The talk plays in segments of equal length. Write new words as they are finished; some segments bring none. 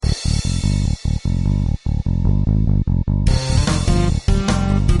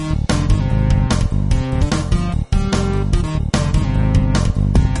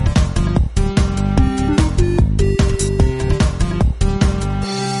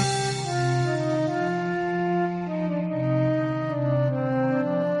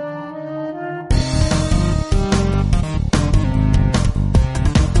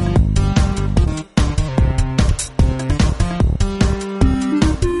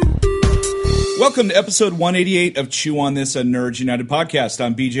Welcome to episode 188 of Chew on This, a Nerds United podcast.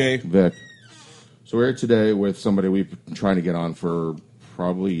 I'm BJ. Vic. So we're here today with somebody we've been trying to get on for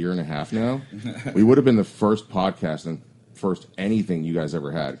probably a year and a half now. We would have been the first podcast and first anything you guys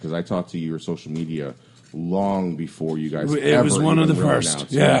ever had, because I talked to your social media long before you guys It ever was one of the even first.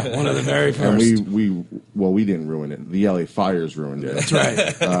 announced. Yeah, one of the very first. And we didn't ruin it. The LA fires ruined it. That's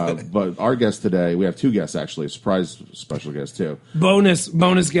right. But our guest today, we have two guests actually, a surprise special guest too. Bonus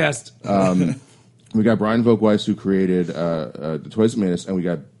guest. We got Brian Volkweiss, who created the Toys That Made Us, and we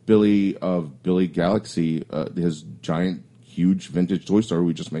got Billy of Billy Galaxy, his giant, huge vintage toy store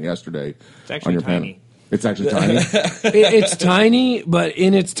we just met yesterday. It's actually tiny. It's actually tiny. It's tiny, but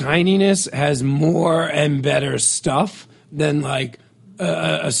in its tininess has more and better stuff than like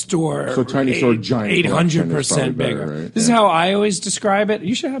a store. So tiny store, giant. 800% bigger. Better, right? This is how I always describe it.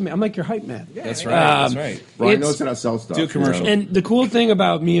 You should have me. I'm like your hype man. That's right. That's right. Brian knows how to sell stuff. Do a commercial. And the cool thing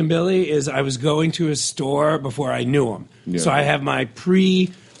about me and Billy is I was going to his store before I knew him. Yeah. So I have my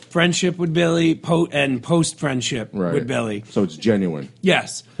pre-friendship with Billy and post-friendship with Billy. So it's genuine.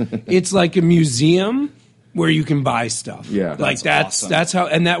 Yes. It's like a museum where you can buy stuff. Yeah. Like That's awesome. that's how,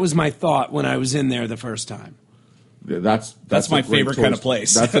 and that was my thought when I was in there the first time. That's my a great favorite toy kind of store.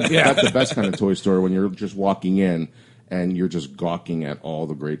 place. That's the best kind of toy store, when you're just walking in and you're just gawking at all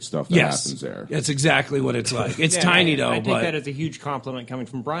the great stuff that happens there. That's exactly what it's like. It's Yeah, tiny though, I take but that as a huge compliment coming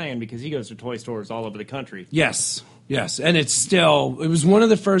from Brian, because he goes to toy stores all over the country. yes, and it was one of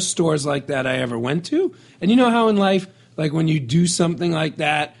the first stores like that I ever went to. And you know how in life, like when you do something like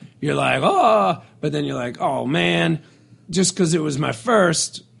that, you're like, oh, but then you're like, oh man, just because it was my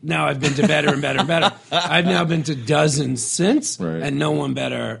first, now I've been to better and better and better. I've now been to dozens since, and no one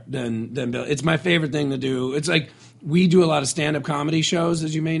better than Bill. It's my favorite thing to do. It's like we do a lot of stand-up comedy shows,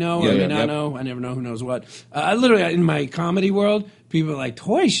 as you may know, or may not know. I never know who knows what. Literally, in my comedy world, people are like,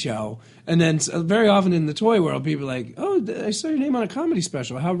 toy show. And then very often in the toy world, people are like, oh, I saw your name on a comedy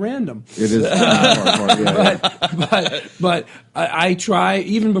special. How random. It is. But I try,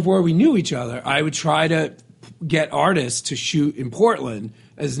 even before we knew each other, I would try to get artists to shoot in Portland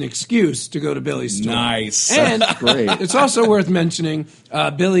as an excuse to go to Billy's store. Nice. And great. It's also worth mentioning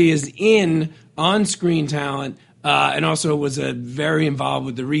Billy is in on-screen talent and also was very involved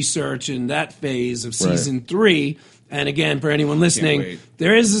with the research in that phase of season 3. And again, for anyone listening,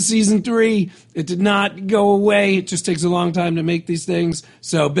 there is a season 3. It did not go away. It just takes a long time to make these things.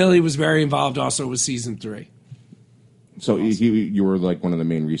 So Billy was very involved also with season 3. So you were like one of the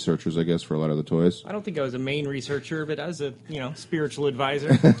main researchers, I guess, for a lot of the toys? I don't think I was a main researcher, but as a spiritual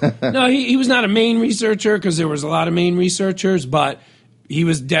advisor. No, he was not a main researcher because there was a lot of main researchers, but he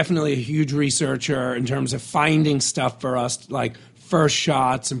was definitely a huge researcher in terms of finding stuff for us, like first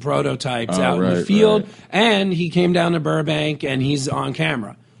shots and prototypes out in the field. Right. And he came down to Burbank, and he's on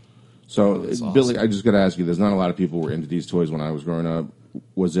camera. So, Billy, I just got to ask you, there's not a lot of people who were into these toys when I was growing up.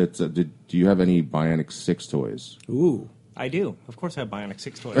 Was it? Do you have any Bionic 6 toys? Ooh. I do. Of course I have Bionic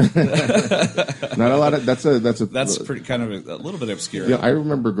 6 toys. Not a lot of. That's pretty kind of a little bit obscure. Yeah, I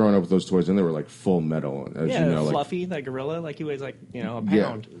remember growing up with those toys, and they were like full metal. As yeah, you know, Fluffy, that gorilla, like he weighs like a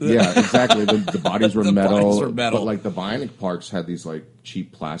pound. Yeah, exactly. The bodies were metal, bodies were metal. but like the Bionic parts had these like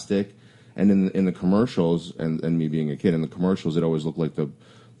cheap plastic, and in the commercials, and me being a kid, in the commercials, it always looked like the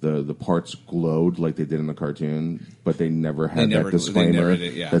parts glowed like they did in the cartoon, but they never had that disclaimer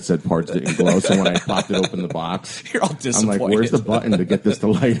that said parts didn't glow. So when I popped it open the box, You're all I'm disappointed. like, where's the button to get this to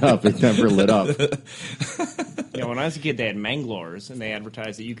light up? It never lit up. When I was a kid, they had Manglors, and they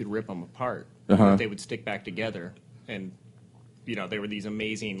advertised that you could rip them apart. They would stick back together, and they were these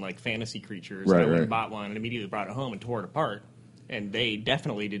amazing like fantasy creatures. Right, I went right. and bought one and immediately brought it home and tore it apart. And they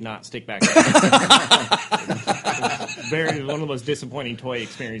definitely did not stick back together. One of the most disappointing toy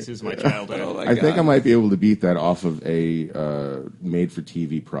experiences of my childhood. I think I might be able to beat that off of a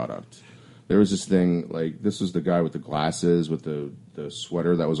made-for-TV product. There was this thing, like, this was the guy with the glasses, with the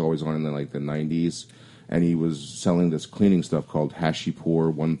sweater that was always on in the 90s, and he was selling this cleaning stuff called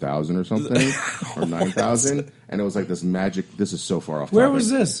HashiPur 1000 or something, or 9000, and it was like this magic. This is so far off. Where topic. was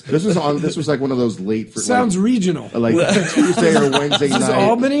this? This was like one of those late. Sounds regional. Like Tuesday or Wednesday Is this night.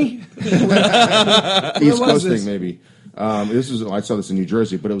 Albany? East Coast this? thing, maybe. I saw this in New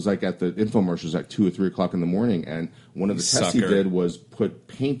Jersey, but it was like at the infomercials at 2 or 3 o'clock in the morning, and one of the tests he did was put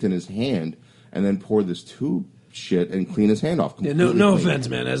paint in his hand and then pour this tube shit and clean his hand off. Yeah, no offense,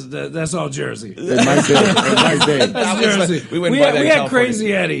 man. That's all Jersey. It might be. It might be. That's Jersey. We had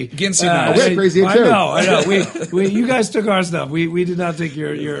Crazy Eddie. Ginsu we had Crazy Eddie too. I know. We you guys took our stuff. We did not take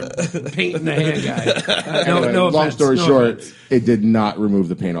your paint in the hand guy. Anyway, no long offense. story No short, offense. it did not remove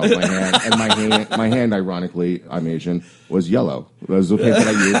the paint off my hand. And my hand, ironically, I'm Asian, was yellow. That was the paint that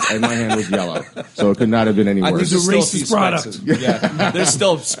I used, and my hand was yellow. So it could not have been any I worse. think there's It's a still racist few specks. Yeah, there's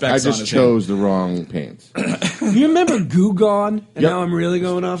still I specks on just his chose the wrong paint. You remember Goo Gone? And Yep. now I'm really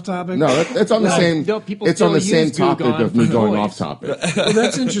going off topic. No, it's on the same. no, people It's on still the same use Goo topic Gone of me for going toys. off topic. Well,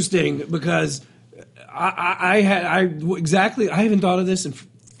 that's interesting because I haven't thought of this in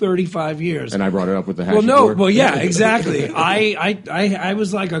 35 years. And I brought it up with the Well, hashy no, board. well, yeah, exactly. I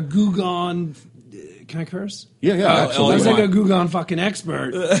was like a Goo Gone. Can I curse? Yeah, I was absolutely. like a Goo Gone fucking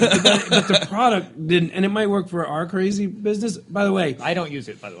expert, but the product didn't, and it might work for our crazy business. By the way, I don't use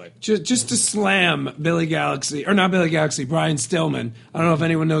it, by the way. just to slam Billy Galaxy, or not Billy Galaxy, Brian Stillman. I don't know if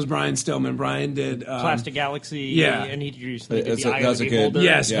anyone knows Brian Stillman. Brian did Plastic Galaxy. yeah. And he introduced That's the a- Eye that's of a the good- Beholder.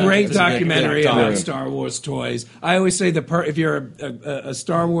 Yes, Yeah, great that's a good- documentary yeah, about yeah. Star Wars toys. I always say if you're a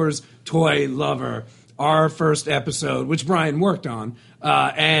Star Wars toy lover, our first episode, which Brian worked on,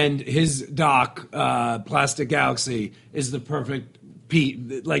 and his doc, Plastic Galaxy, is the perfect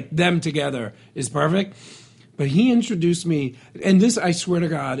like them together is perfect. But he introduced me, and this, I swear to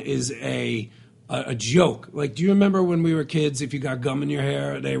God, is a joke. Like, do you remember when we were kids, if you got gum in your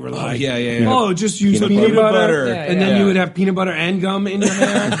hair, they were like, yeah. oh, just use Peanut peanut butter. butter. Yeah, And then yeah. you would have peanut butter and gum in your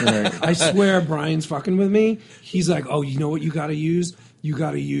hair. I swear Brian's fucking with me. He's like, oh, you know what you got to use? You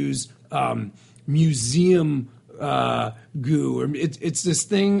got to use museum goo. Or it's this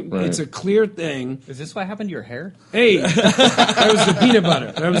thing. Right. It's a clear thing. Is this what happened to your hair? Hey, that was the peanut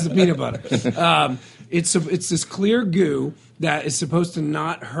butter. That was the peanut butter. It's this clear goo that is supposed to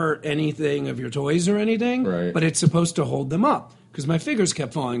not hurt anything of your toys or anything, Right. but it's supposed to hold them up. Because my figures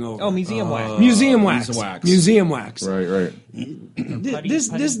kept falling over. Oh, museum wax. Museum wax. museum wax. Right. This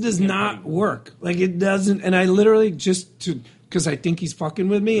does not work. Like, it doesn't. And I literally because I think he's fucking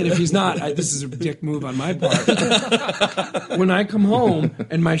with me, and if he's not, this is a dick move on my part. When I come home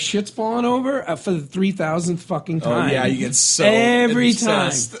and my shit's falling over for the 3,000th fucking time, yeah, you get so every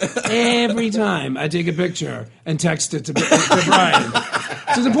obsessed. time I take a picture and text it to Brian.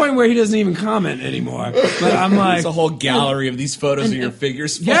 To the point where he doesn't even comment anymore. But I'm like, It's a whole gallery of these photos of your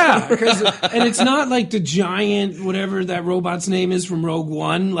figures. yeah, and it's not like the giant whatever that robot's name is from Rogue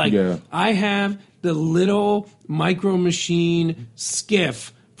One. Like, Yeah. I have the little Micro Machine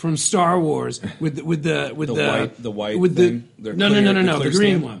skiff from Star Wars with the white with thing? the The no clear- the clear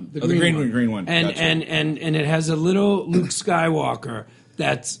green stamp? one Oh, the green one. and Gotcha. and it has a little Luke Skywalker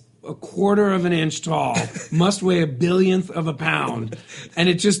that's a quarter of an inch tall, must weigh a billionth of a pound, and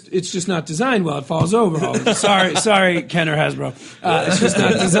it's just not designed well. It falls over. Sorry, Ken or Hasbro. It's just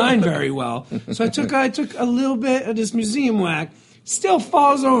not designed very well. So I took a little bit of this museum wax. Still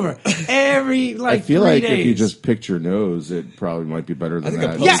falls over every I feel 3 like days. if you just picked your nose, it probably might be better than think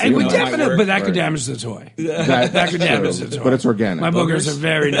that. a yeah, it would Post-it note might definitely, work. but that could Right. damage the toy. That's That could damage true. the toy. But it's organic. My boogers are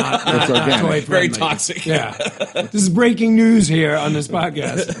very not organic. toy Very friendly. toxic. Yeah, this is breaking news here on this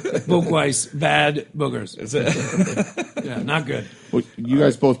podcast. Bookweis, bad boogers. Yeah, not good. Well, you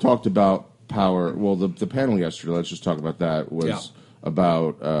guys both talked about power. Well, the panel yesterday, let's just talk about that, was Yeah.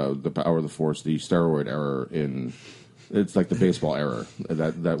 about the power of the Force, the steroid error in. It's like the baseball error.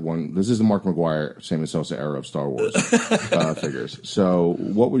 That one. This is the Mark McGuire, Sammy Sosa era of Star Wars figures. So,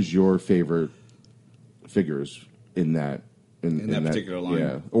 what was your favorite figures in that in that particular line?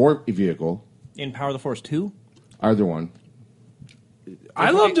 Yeah, or vehicle, In Power of the Force 2? either one.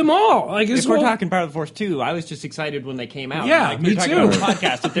 I loved them all. Like, If we're talking Power of the Force 2, I was just excited when they came out. Yeah, like, me we were talking too. on the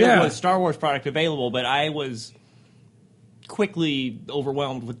podcast that there Yeah. was Star Wars product available, but I was quickly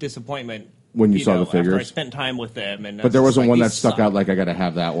overwhelmed with disappointment When you saw the after I figures? spent time with them. And But there wasn't one that these stuck suck. out like I got to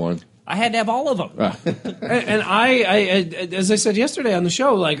have that one. I had to have all of them. And I, as I said yesterday on the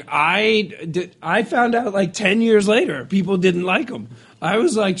show, like I found out like 10 years later, people didn't like them. I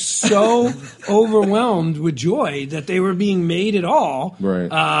was like so overwhelmed with joy that they were being made at all. Right.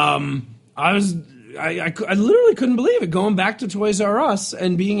 I literally couldn't believe it. Going back to Toys R Us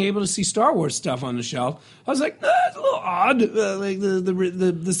and being able to see Star Wars stuff on the shelf, I was like, it's a little odd, like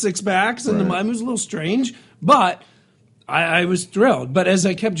the six packs and Right. it was a little strange, but I was thrilled. But as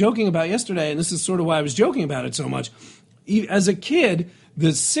I kept joking about yesterday, and this is sort of why I was joking about it so much, as a kid,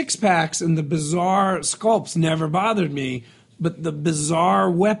 the six packs and the bizarre sculpts never bothered me. But the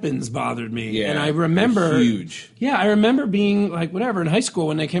bizarre weapons bothered me. Yeah, and I remember they're huge. Yeah, I remember being like, whatever, in high school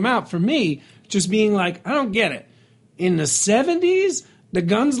when they came out, for me, just being like, I don't get it. In the 70s, the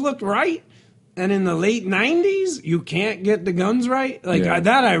guns looked right. And in the late 90s, you can't get the guns right. Like, Yeah.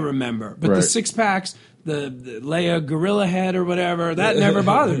 that I remember. But the Right. six packs, the Leia gorilla head or whatever, that never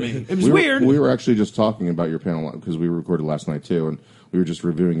bothered me. It was we weird. We were actually just talking about your panel because we recorded last night too, and we were just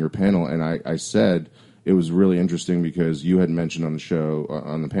reviewing your panel. And I said it was really interesting because you had mentioned on the show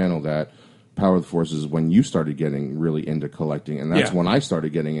on the panel that Power of the Force is when you started getting really into collecting, and that's when I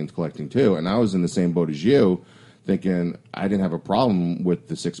started getting into collecting too. And I was in the same boat as you, thinking I didn't have a problem with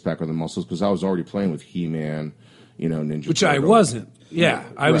the 6-pack or the muscles because I was already playing with He-Man, Ninja Which Turtle. I wasn't. Yeah,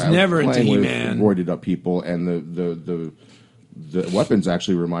 I was never into He-Man. Roided up people, and the weapons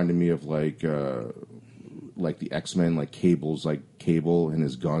actually reminded me of like the X-Men, like Cable's like Cable and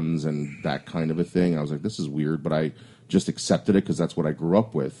his guns and that kind of a thing. I was like, this is weird, but I just accepted it because that's what I grew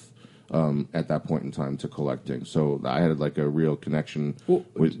up with at that point in time to collecting. So I had like a real connection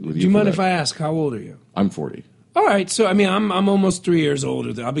with you. Do you mind if I ask, how old are you? I'm 40. All right, so I mean, I'm almost 3 years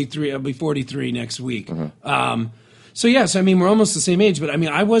older. I'll be 43 next week. So yes, I mean, we're almost the same age, but I mean,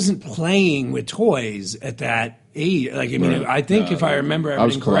 I wasn't playing with toys at that age. Like, I mean, I think if I remember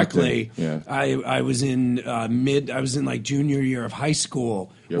everything correctly, I was in I was in like junior year of high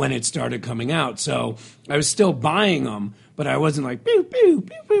school when it started coming out. So I was still buying them, but I wasn't like pew pew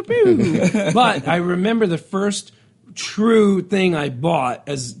pew pew pew. But I remember the first true thing I bought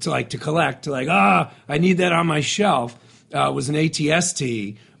to collect, I need that on my shelf, was an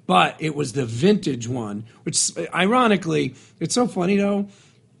ATST. But it was the vintage one, which ironically, it's so funny though.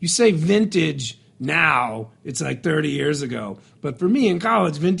 You say vintage now, it's like 30 years ago. But for me in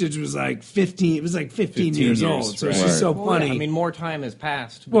college, vintage was like 15. It was like 15 years old. So it's just so funny. Yeah, I mean, more time has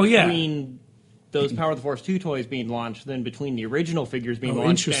passed between those Power of the Force 2 toys being launched than between the original figures being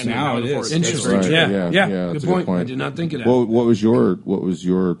launched. Interesting. And Now Power it of the Force. is. Interesting. Right. Yeah. That's Good point. I did not think of that. Well, what was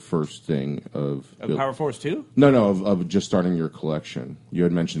your first thing of Power of Force 2? No, of just starting your collection. You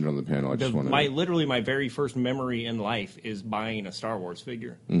had mentioned it on the panel. I just wanted my very first memory in life is buying a Star Wars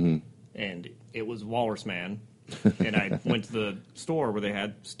figure, and it was Walrus Man, and I went to the store where they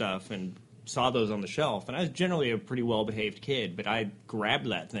had stuff and saw those on the shelf, and I was generally a pretty well behaved kid, but I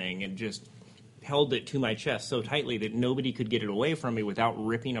grabbed that thing and just held it to my chest so tightly that nobody could get it away from me without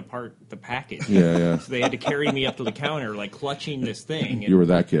ripping apart the package. Yeah. So they had to carry me up to the counter, like clutching this thing. And, you were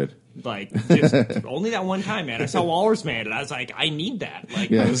that kid. like, just only that one time, man. I saw Walrus Man, and I was like, I need that.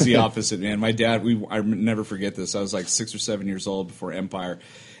 Like, It was the opposite, man. My dad, I never forget this. I was like 6 or 7 years old before Empire,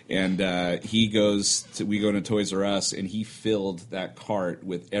 and we go into Toys R Us, and he filled that cart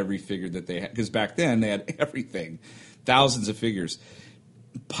with every figure that they had, because back then they had everything, thousands of figures.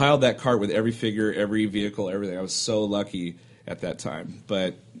 Piled that cart with every figure, every vehicle, everything. I was so lucky at that time,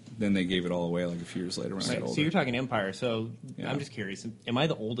 but then they gave it all away like a few years later when I got older. So you're talking Empire. So I'm just curious. Am I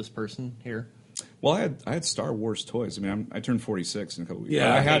the oldest person here? Well, I had Star Wars toys. I mean, I turned 46 in a couple weeks.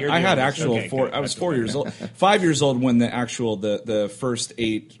 Yeah, I had actual okay, four. good. I was 4 years old, 5 years old when the first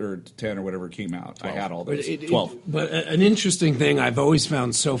 8 or 10 or whatever came out. 12. I had all those. 12. But an interesting thing I've always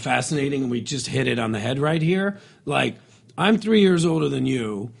found so fascinating, and we just hit it on the head right here. Like, I'm 3 years older than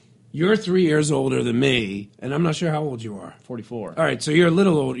you. You're 3 years older than me, and I'm not sure how old you are. 44. All right, so you're a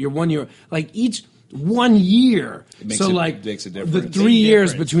little older. You're 1 year. Like, each 1 year. Makes so, a difference. The 3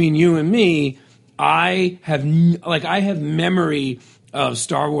 years between you and me, I have memory of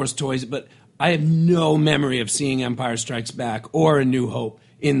Star Wars toys, but I have no memory of seeing Empire Strikes Back or A New Hope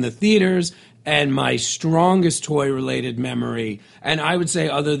in the theaters. And my strongest toy-related memory, and I would say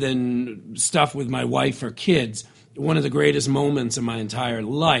other than stuff with my wife or kids, one of the greatest moments of my entire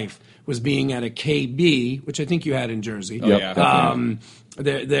life was being at a KB, which I think you had in Jersey. Oh, yeah.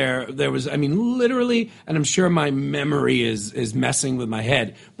 There was, I mean, literally, and I'm sure my memory is messing with my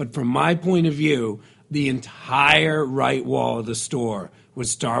head, but from my point of view, the entire right wall of the store was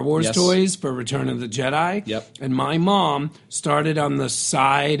Star Wars toys for Return of the Jedi. Yep. And my mom started on the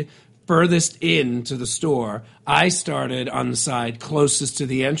side furthest into the store. I started on the side closest to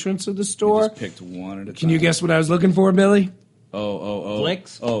the entrance of the store. Just picked one at a time. Can you guess what I was looking for, Billy? Oh.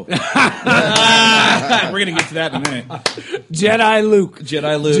 Flicks? Oh. We're going to get to that in a minute. Jedi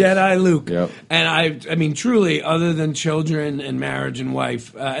Luke. Yep. And I mean, truly, other than children and marriage and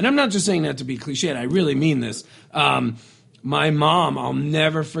wife, and I'm not just saying that to be cliched, I really mean this. My mom, I'll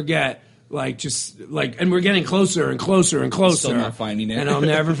never forget, and we're getting closer and closer and closer. Still not finding it. And I'll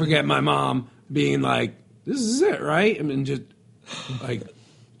never forget my mom being like, this is it, right? I mean, just like,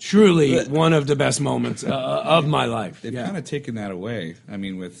 truly one of the best moments of my life. They've kind of taken that away. I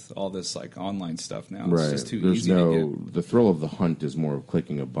mean, with all this like online stuff now, it's Right. just too There's easy to get. the thrill of the hunt is more of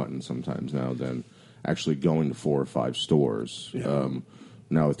clicking a button sometimes now than actually going to 4 or 5 stores.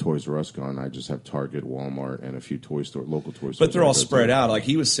 Now with Toys R Us gone, I just have Target, Walmart, and a few local toy stores. But they're I all go spread to. out. Like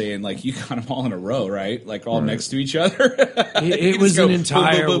he was saying, like you got them all in a row, right? Like all next to each other. It You was just go an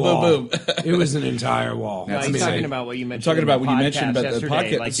entire boom, boom, wall. boom, boom. It was an entire wall. No, That's he's amazing. talking about what you mentioned. Talking about in when you the mentioned about the podcast podcast.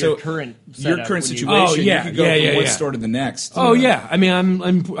 yesterday, like So your current setup when you- situation. Oh, yeah, you could go yeah, from one yeah. store to the next. Oh yeah, I mean,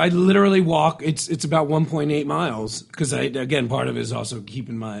 I literally walk. It's about 1.8 miles because again part of it is also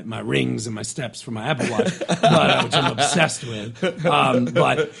keeping my rings and my steps for my Apple Watch, which I'm obsessed with.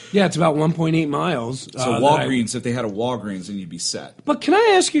 But yeah, it's about 1.8 miles. So Walgreens, if they had a Walgreens, then you'd be set. But can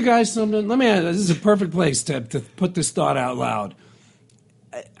I ask you guys something? Let me ask, this is a perfect place to put this thought out loud.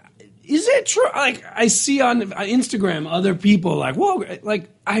 Is it true? Like I see on Instagram other people like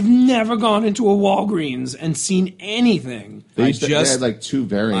I've never gone into a Walgreens and seen anything. They had like two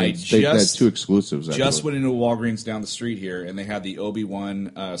variants. They had two exclusives. Actually. Just went into a Walgreens down the street here, and they had the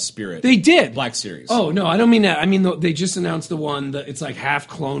Obi-Wan Spirit. They did Black Series. Oh no, I don't mean that. I mean they just announced the one that it's like half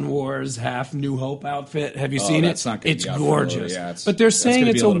Clone Wars, half New Hope outfit. Have you seen that's it? not gonna It's be out for gorgeous. yeah, but they're that's saying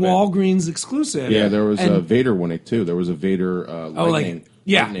gonna it's be a a little bit. Walgreens exclusive. Yeah, there was a And- Vader one too. There was a Vader. Lightning,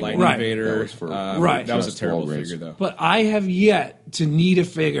 yeah, Lightning Lightning right. Vader. That was for right. That was a just terrible Walgreens. figure, though. But I have yet to need a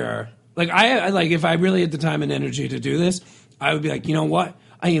figure. Like I like if I really had the time and energy to do this, I would be like, you know what?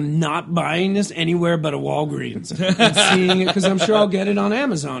 I am not buying this anywhere but a Walgreens and seeing it because I'm sure I'll get it on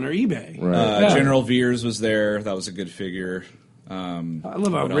Amazon or eBay. Right. Yeah. General Veers was there. That was a good figure. I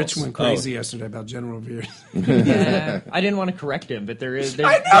love how What Rich else? went crazy yesterday about General Veers. Yeah, I didn't want to correct him, but there is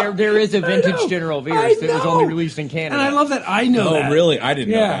I know. there is a I vintage know. General I Veers that was know. only released in Canada. And I love that I know Oh, that. really? I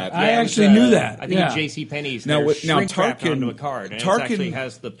didn't know Yeah, that. I Yeah, it was, actually knew that. I think yeah. J.C. Penney's Now, now now wrapped Tarkin- onto a card, and Tarkin- it actually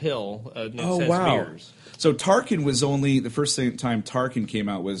has the pill. And it Oh, says wow. Veers. So Tarkin was only the first time Tarkin came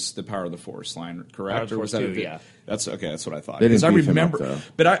out was the Power of the Force line, correct? Power of the or was Force that 2, a, yeah. That's okay. That's what I thought. They didn't Because I beef him remember, up, though,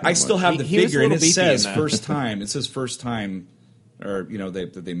 but I too still much. have the He was a figure, and little it beefy says in that. first time. It says first time, or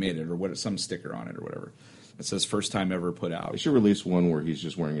that they made it, or what? Some sticker on it, or whatever. It says first time ever put out. They should release one where he's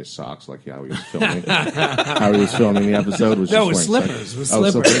just wearing his socks, like how he was filming. How he was filming the episode was No, just it was wearing slippers. It was socks.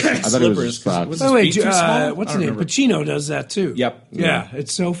 Oh, slippers. I thought it was Slippers, just socks. was By his the way, feet too small? what's I the don't name? remember. Pacino does that too. Yep. Yeah,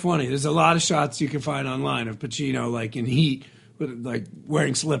 it's so funny. There's a lot of shots you can find online of Pacino, like in Heat, with, like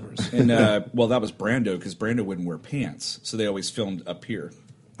wearing slippers. And well, that was Brando because Brando wouldn't wear pants, so they always filmed up here.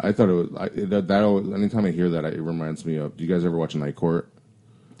 I thought it was that always, anytime I hear that, it reminds me of. Do you guys ever watch Night Court?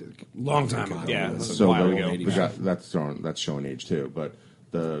 Long time ago. Yeah, it was a So while the ago. guy, that's showing age too, but.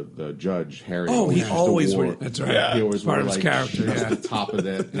 The judge Harry. Oh, he just always wore. wore- That's right. Yeah. He always Part wore of his like character, just yeah. the top of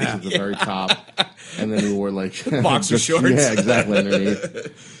it, this is the very top, and then he wore like Boxer just- shorts. Yeah, exactly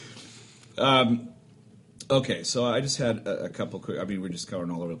underneath. Okay, so I just had a couple quick. I mean, we're just covering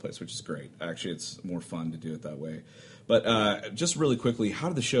all over the place, which is great. Actually, it's more fun to do it that way. But just really quickly, how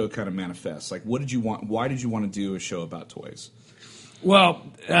did the show kind of manifest? Like, what did you want? Why did you want to do a show about toys? Well,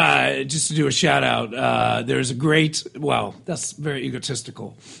 just to do a shout out, there's a great. Well, that's very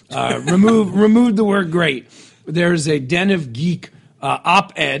egotistical. Remove the word "great." There's a Den of Geek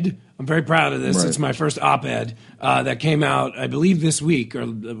op-ed. I'm very proud of this. Right. It's my first op-ed that came out, I believe, this week, or I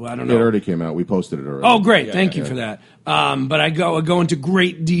don't It know. already came out. We posted it already. Oh, great! Yeah, Thank yeah, you for that. But I go into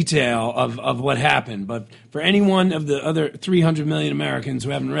great detail of what happened. But for any one of the other 300 million Americans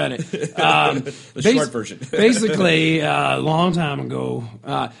who haven't read it, The short version. basically, a long time ago.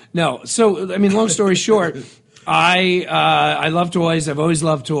 No, so I mean, long story short, I love toys. I've always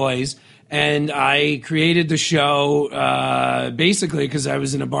loved toys. And I created the show basically because I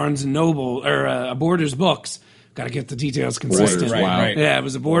was in a Barnes and Noble or a Borders Books. Got to get the details consistent. Borders, wow. Right. Yeah, it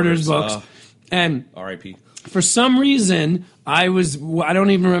was a Borders Books. And R.I.P. for some reason, I don't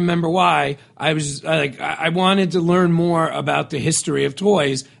even remember why. I wanted to learn more about the history of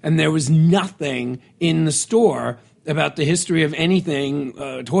toys, and there was nothing in the store about the history of anything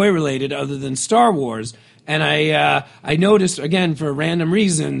toy related other than Star Wars. And I noticed, again, for random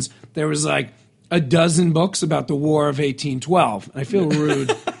reasons, there was like a dozen books about the War of 1812. I feel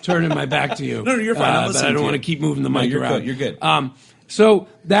rude turning my back to you. No, you're fine. I'm But listening I to don't you. want to keep moving the No, mic you're around. good. You're good. So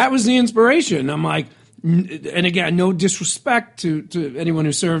that was the inspiration. I'm like, and again, no disrespect to anyone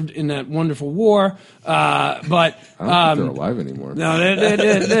who served in that wonderful war, but I don't think they're alive anymore. no,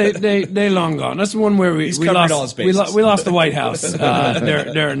 they long gone. That's the one where we covered lost all his bases. we lost the White House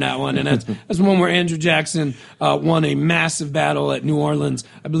during that one, and that's the one where Andrew Jackson won a massive battle at New Orleans,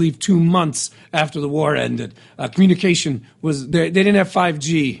 I believe 2 months after the war ended. Communication was they didn't have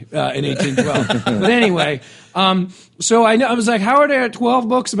 5G in 1812, but anyway. So I was like, how are there 12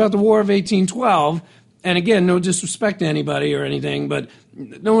 books about the War of 1812? And again, no disrespect to anybody or anything, but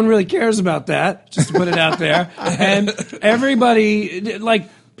no one really cares about that, just to put it out there. And everybody, like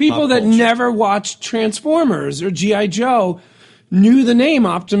people Pop that culture. never watched Transformers or G.I. Joe, knew the name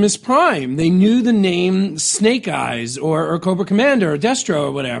Optimus Prime. They knew the name Snake Eyes or Cobra Commander or Destro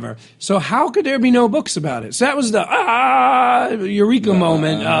or whatever. So how could there be no books about it? So that was the eureka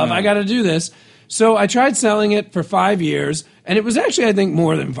moment of I got to do this. So I tried selling it for 5 years, and it was actually, I think,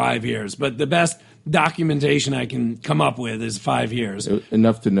 more than 5 years. But the best documentation I can come up with is 5 years.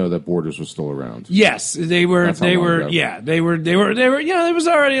 Enough to know that Borders was still around. Yes, they were. That's how They long were. ago. Yeah, they were. You know, it was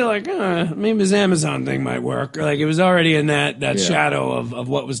already like maybe this Amazon thing might work. Like it was already in that shadow of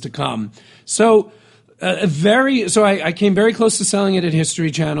what was to come. So. I came very close to selling it at History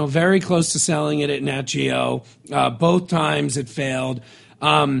Channel, very close to selling it at Nat Geo. Both times it failed,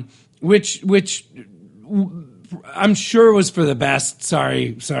 which I'm sure was for the best.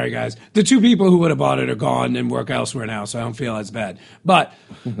 Sorry, guys. The two people who would have bought it are gone and work elsewhere now, so I don't feel as bad. But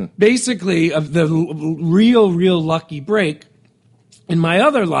basically, of the real lucky break, in my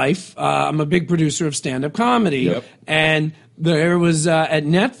other life, I'm a big producer of stand-up comedy, and there was at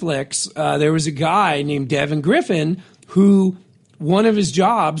Netflix, there was a guy named Devin Griffin who one of his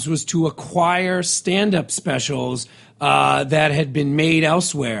jobs was to acquire stand-up specials that had been made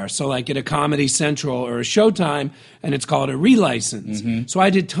elsewhere. So like at a Comedy Central or a Showtime, and it's called a relicense. So I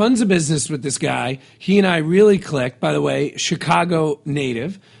did tons of business with this guy. He and I really clicked. By the way, Chicago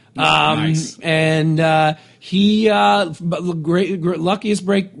native. Nice. And he, luckiest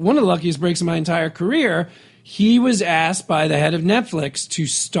break, one of the luckiest breaks of my entire career, he was asked by the head of Netflix to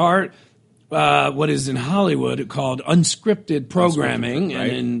start what is in Hollywood called unscripted programming, right.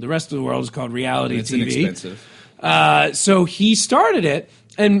 and in the rest of the world is called reality It's TV. inexpensive. So he started it,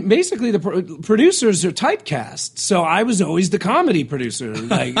 and basically the producers are typecast. So I was always the comedy producer.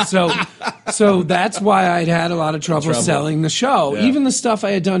 Like so that's why I'd had a lot of trouble selling the show. Yeah. Even the stuff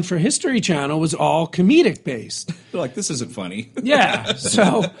I had done for History Channel was all comedic based. They're like, this isn't funny. Yeah.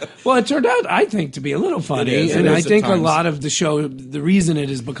 So, well, it turned out, I think, to be a little funny. It is And I at think a times. lot of the show, the reason it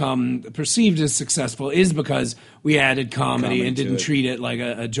has become perceived as successful is because we added comedy and to didn't it. treat it like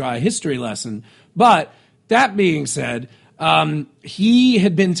a dry history lesson. But that being said, he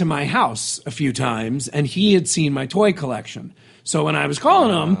had been to my house a few times and he had seen my toy collection. So when I was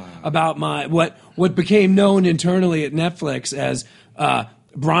calling him about my what became known internally at Netflix as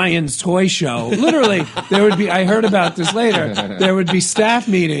Brian's toy show, literally there would be, I heard about this later, there would be staff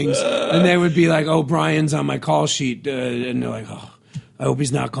meetings and they would be like, oh, Brian's on my call sheet, and they're like, oh, I hope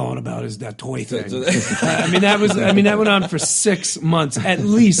he's not calling about that toy thing. That went on for 6 months at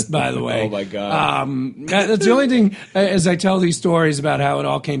least, by the way. Oh my God. That's the only thing, as I tell these stories about how it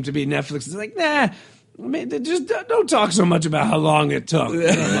all came to be, Netflix is like, nah, just don't talk so much about how long it took.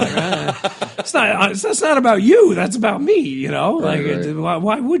 And I'm like, that's not about you. That's about me, you know?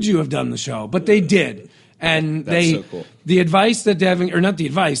 Why would you have done the show? But they did. And so cool. The advice that Devin, or not the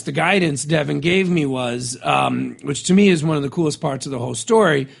advice, the guidance Devin gave me was, which to me is one of the coolest parts of the whole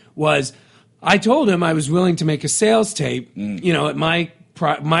story, was I told him I was willing to make a sales tape, you know, at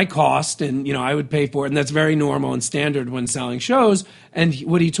my cost, and you know I would pay for it, and that's very normal and standard when selling shows. And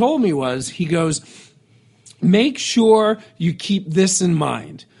what he told me was, he goes, make sure you keep this in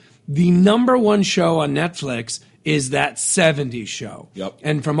mind. The number one show on Netflix is that 70s show. Yep.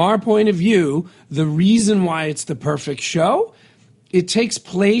 And from our point of view, the reason why it's the perfect show, it takes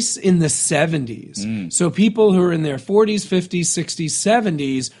place in the 70s. So people who are in their 40s, 50s, 60s,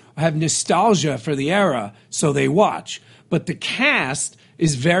 70s have nostalgia for the era, so they watch. But the cast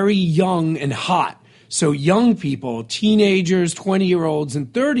is very young and hot. So young people, teenagers, 20-year-olds,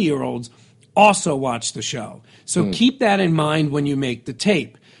 and 30-year-olds also watch the show. So keep that in mind when you make the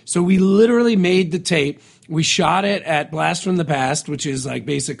tape. So we literally made the tape. We shot it at Blast from the Past, which is like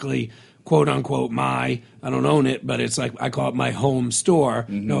basically, quote unquote, I don't own it, but it's like, I call it my home store.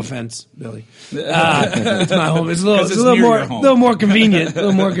 No offense, Billy. It's my home. It's a little near more, your home. little more convenient. A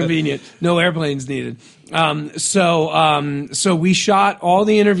little more convenient. No airplanes needed. So we shot all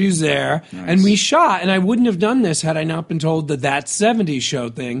the interviews there, and we shot, and I wouldn't have done this had I not been told that 70s show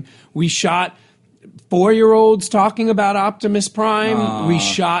thing. We shot 4-year-olds talking about Optimus Prime. We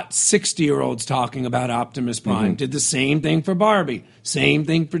shot 60-year-olds talking about Optimus Prime. Did the same thing for Barbie. Same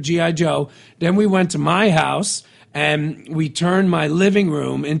thing for G.I. Joe. Then we went to my house and we turned my living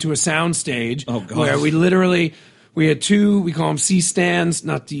room into a soundstage where we had two, we call them C-stands,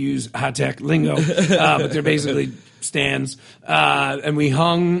 not to use high-tech lingo, but they're basically stands, and we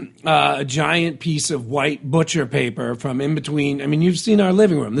hung a giant piece of white butcher paper from in between. I mean, you've seen our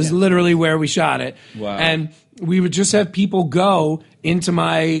living room. This is literally where we shot it. Wow. And we would just have people go into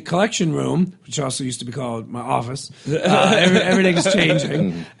my collection room, which also used to be called my office. Everything's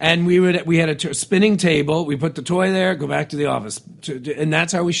changing. And we had a spinning table. We put the toy there, go back to the office. And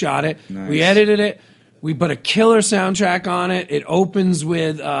that's how we shot it. Nice. We edited it. We put a killer soundtrack on it. It opens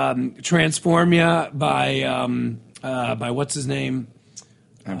with Transformia by what's his name?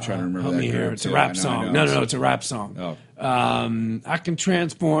 I'm trying to remember Help that me here. group, It's a too. rap I know, song. I know. No, it's a rap song. Oh. I can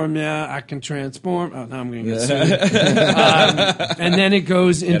transform, I can transform. Oh, now I'm going to get sued. And then it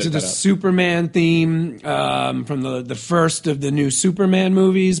goes into Edit the that out. Superman theme from the first of the new Superman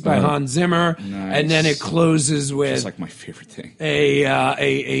movies by Hans Zimmer. Nice. And then it closes with It's like my favorite thing.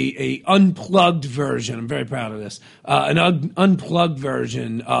 a unplugged version. I'm very proud of this. An unplugged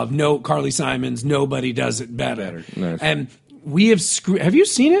version of Carly Simon's "Nobody Does It Better." Nice. And we have have you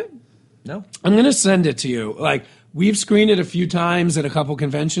seen it? No. I'm going to send it to you. Like, we've screened it a few times at a couple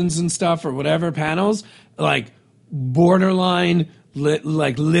conventions and stuff or whatever panels. Like, borderline,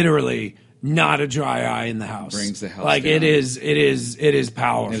 like literally not a dry eye in the house. Brings the house like down. it is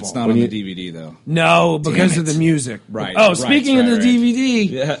powerful. It's not When on you- the DVD though. No, because Damn of it. the music. Right, Oh, right, speaking of the right. DVD,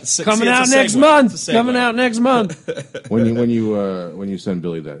 Yeah, coming see, out it's a next segue. month. It's a segue. Coming out next month. When you send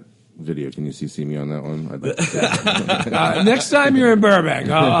Billy that video, can you CC me on that one? I'd like to see it. Next time you're in Burbank,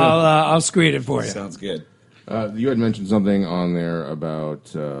 I'll screen it for you. Sounds good. You had mentioned something on there about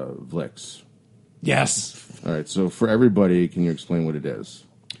Vlix. Yes. All right, so for everybody, can you explain what it is?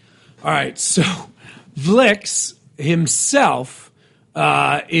 All right. So, Vlix himself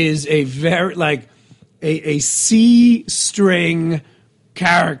is a very a C string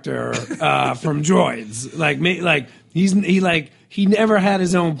character from Droids. He never had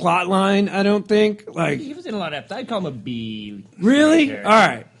his own plot line. I don't think. He was in a lot of. I'd call him a B. Really?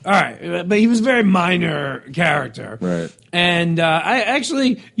 character. All right. But he was a very minor character. Right. And I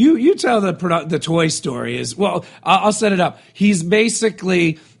actually, you tell the Toy Story is, well, I'll set it up. He's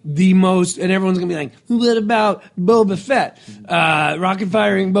basically the most, and everyone's going to be like, what about Boba Fett? Rocket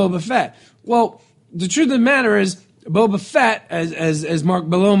firing Boba Fett. Well, the truth of the matter is, Boba Fett, as Mark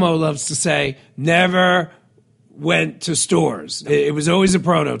Belomo loves to say, never went to stores. It was always a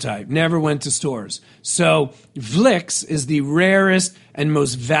prototype, never went to stores. So Vlix is the rarest and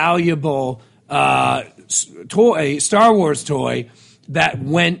most valuable toy, Star Wars toy that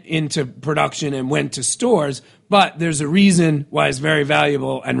went into production and went to stores, but there's a reason why it's very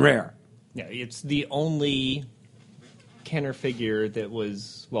valuable and rare. Yeah, it's the only Kenner figure that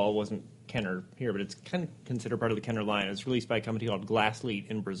was, well, it wasn't Kenner here, but it's kind of considered part of the Kenner line. It's released by a company called Glassleet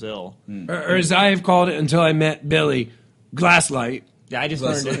in Brazil. Or as I have called it until I met Billy, Glasslight. Yeah, I just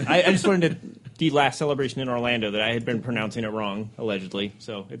learned at the last celebration in Orlando that I had been pronouncing it wrong, allegedly.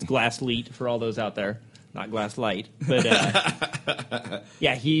 So it's Glassleet for all those out there, not Glasslight. But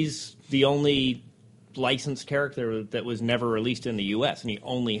yeah, he's the only licensed character that was never released in the U.S., and he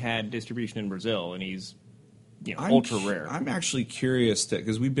only had distribution in Brazil, and he's ultra rare. I'm actually curious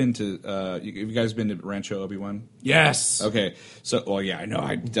because we've been to. Have you guys been to Rancho Obi-Wan? Yes. Okay, so yeah, I know.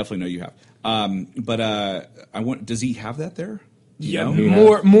 I definitely know you have. But I want. Does he have that there? Do you Yeah,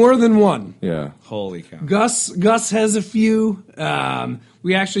 know? more than one. Yeah. Holy cow! Gus has a few.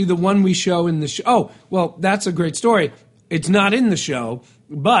 We actually, the one we show in the show. Oh, well, that's a great story. It's not in the show,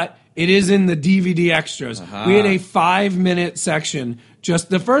 but it is in the DVD extras. We had a 5-minute section. Just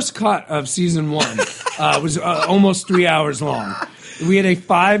the first cut of season 1 was almost 3 hours long. We had a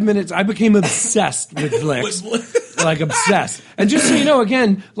 5 minutes. I became obsessed with Vlix. Like obsessed. And just so you know,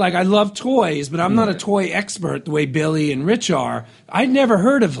 again, like I love toys, but I'm not a toy expert the way Billy and Rich are. I'd never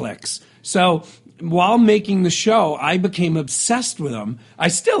heard of Vlix. So while making the show, I became obsessed with them. I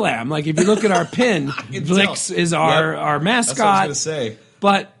still am. Like if you look at our pin, Vlix is our mascot. That's what I was going to say.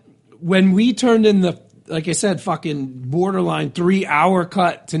 But when we turned in the, like I said, fucking borderline 3-hour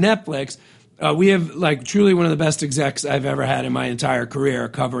cut to Netflix, we have like truly one of the best execs I've ever had in my entire career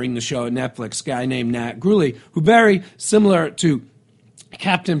covering the show at Netflix, a guy named Nat Gruley, who very similar to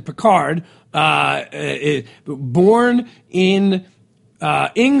Captain Picard, born in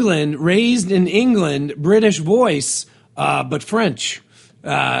England, raised in England, British voice, but French.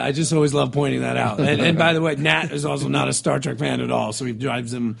 I just always love pointing that out. And by the way, Nat is also not a Star Trek fan at all, so he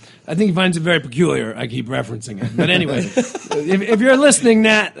drives him. I think he finds it very peculiar. I keep referencing it. But anyway, if you're listening,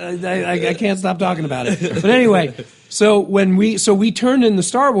 Nat, I can't stop talking about it. But anyway, so we turned in the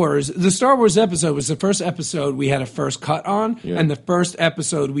Star Wars episode was the first episode we had a first cut on, and the first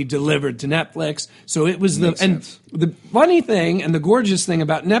episode we delivered to Netflix. So it was Sense. the funny thing and the gorgeous thing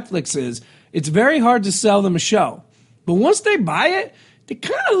about Netflix is it's very hard to sell them a show, but once they buy it, they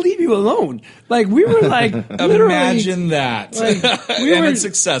kind of leave you alone. Like we were like, literally, Imagine that. Like, and it's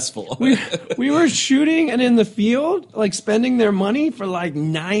successful. we were shooting and in the field, like spending their money for like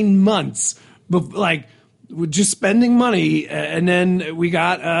 9 months, but like we're just spending money, and then we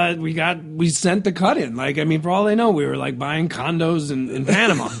sent the cut in. Like, I mean, for all they know, we were like buying condos in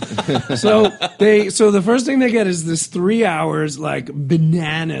Panama. so the first thing they get is this 3 hours, like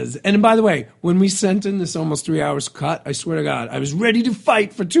bananas. And by the way, when we sent in this almost 3 hours cut, I swear to God, I was ready to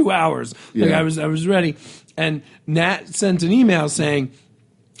fight for 2 hours. Like Yeah. I was ready. And Nat sent an email saying,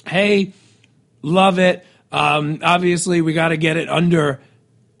 "Hey, love it. Obviously, we got to get it under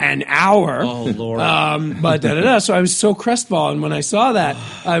an hour." Oh, Lord. But da-da-da. So I was so crestfallen when I saw that.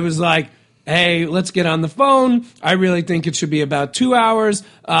 I was like, "Hey, let's get on the phone. I really think it should be about 2 hours.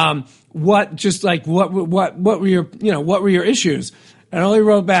 What were your issues?" And all he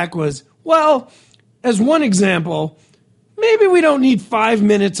wrote back was, "Well, as one example, maybe we don't need 5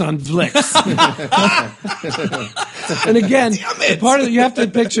 minutes on Vlix." And again, you have to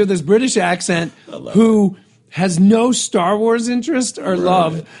picture this British accent who has no Star Wars interest or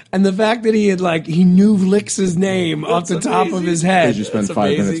love, and the fact that he knew Vlix's name off the top of his head. Did you spend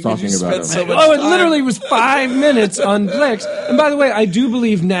 5 minutes talking about it? It literally was 5 minutes on Vlix. And by the way, I do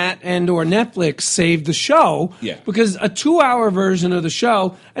believe Nat or Netflix saved the show. Yeah. Because a 2-hour version of the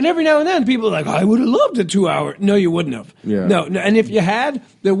show, and every now and then people are like, "I would have loved a 2-hour." No, you wouldn't have. Yeah. No, and if you had,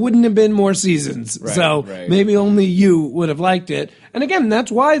 there wouldn't have been more seasons. Right, so right. maybe only you would have liked it. And again, that's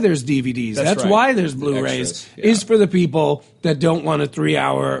why there's DVDs. That's right. why there's The Blu-rays. extras, yeah. Is for the people that don't want a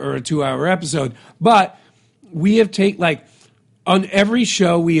 3-hour or a 2-hour episode. But we have on every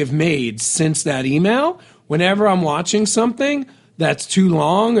show we have made since that email, whenever I'm watching something that's too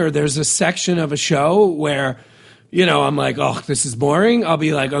long or there's a section of a show where, I'm like, "Oh, this is boring," I'll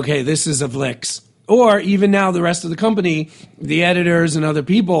be like, "Okay, this is a Vlix." Or even now, the rest of the company, the editors and other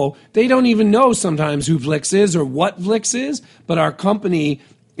people, they don't even know sometimes who Vlix is or what Vlix is. But our company,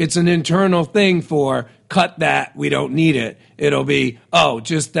 it's an internal thing for cut that, we don't need it. It'll be,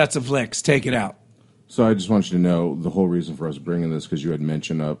 that's a Vlix, take it out. So I just want you to know the whole reason for us bringing this, because you had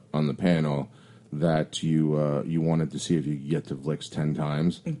mentioned up on the panel that you wanted to see if you could get to Vlix 10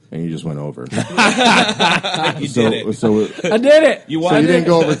 times, and you just went over. You did it. So I did it. You So wanted you didn't it.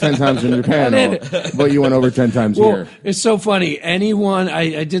 go over 10 times in your panel, but you went over 10 times Well, here. it's so funny.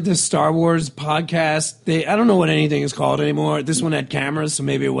 I did this Star Wars podcast. I don't know what anything is called anymore. This one had cameras, so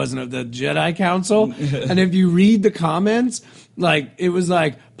maybe it wasn't of the Jedi Council. And if you read the comments, it was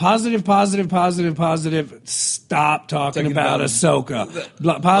like positive. Stop talking about Ahsoka.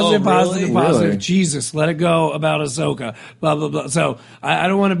 Positive. Really? Jesus, let it go about Ahsoka. Blah blah blah. So I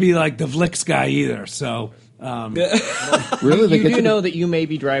don't want to be like the Vlix guy either. So. Really? They You get do you- know that you may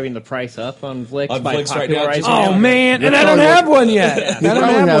be driving the price up on Vlix On by Vlix right now, popularizing just- it. Oh man, and I don't probably- have one yet. I don't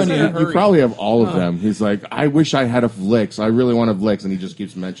have one yet. You probably have all of them. He's like, "I wish I had a Vlix. I really want a Vlix," and he just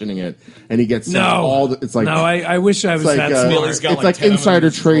keeps mentioning it, and he gets sent all the. It's like no, I wish I was it's like that smart. Millie's got it's like like 10 of them insider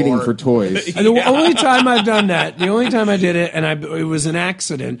in his trading drawer. for toys. And the only time I've done that, the only time I did it, and it was an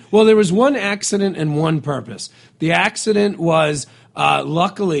accident. Well, there was one accident and one purpose. The accident was,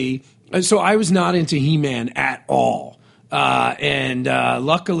 luckily, so I was not into He-Man at all. And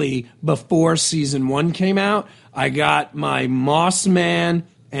luckily, before season 1 came out, I got my Moss Man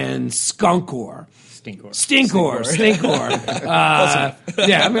and Skunkor. Stinkor.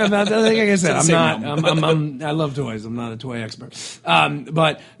 Yeah, I mean, like I said, I'm not. I love toys. I'm not a toy expert.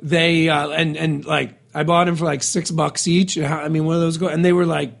 But they and I bought them for like $6 each. I mean, what do those go? And they were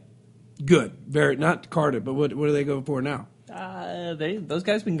like good, very not carded. But what do they go for now? Those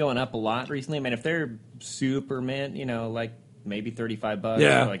guys been going up a lot recently. I mean, if they're super mint, like maybe $35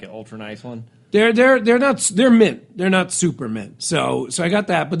 Yeah. for like an ultra nice one. They're mint. They're not super mint. So I got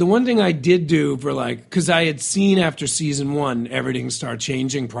that. But the one thing I did do for because I had seen after season 1 everything start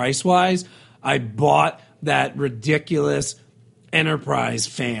changing price wise, I bought that ridiculous Enterprise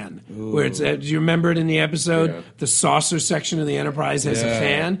fan. Where it's do you remember it in the episode? Yeah. The saucer section of the Enterprise has a Yeah,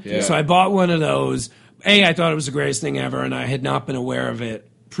 fan. yeah. So I bought one of those. I thought it was the greatest thing ever, and I had not been aware of it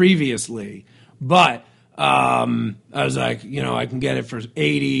previously. But I was like, I can get it for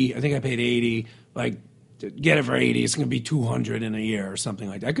 $80. I think I paid $80. Get it for $80. It's going to be $200 in a year or something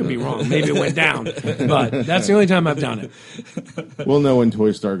like that. I could be wrong. Maybe it went down, but that's the only time I've done it. We'll know when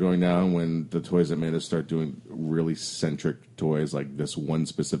toys start going down, when the toys that made us start doing really centric toys, like this one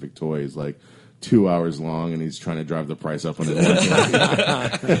specific toy is like 2 hours long, and he's trying to drive the price up on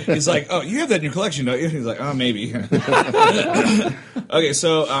it. He's like, "Oh, you have that in your collection, don't you?" He's like, "Oh, maybe." Okay,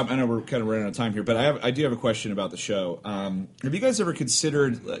 so I know we're kind of running out of time here, but I do have a question about the show. Have you guys ever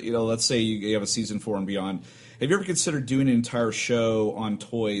considered, let's say you have a season 4 and beyond, have you ever considered doing an entire show on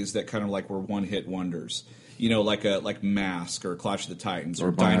toys that kind of were one-hit wonders? like Mask or Clash of the Titans or,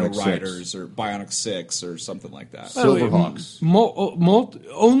 Or Dino Bionic 6. Riders or Bionic 6 or something like that. Silverhawks.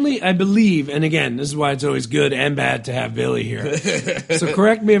 Only, I believe, and again, this is why it's always good and bad to have Billy here. So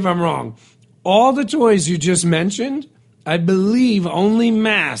correct me if I'm wrong. All the toys you just mentioned, I believe only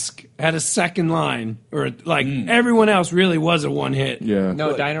Mask had a second line, or like everyone else really was a one hit. Yeah.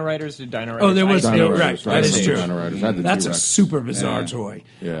 No, Dino Riders did Dino Riders. Oh, there was Dino right. Riders, That is true. Dino Riders. I had the That's a T-Rex. super bizarre toy.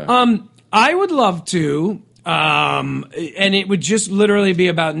 Yeah. I would love to, and it would just literally be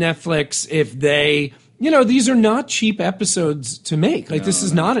about Netflix if they, these are not cheap episodes to make. Like, this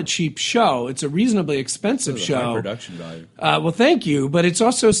is not a cheap show. It's a reasonably expensive It's a high show. production value. Well, thank you, but it's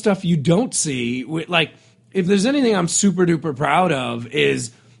also stuff you don't see. Like, if there's anything I'm super duper proud of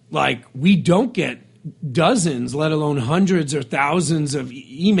is, like, we don't get dozens, let alone hundreds or thousands of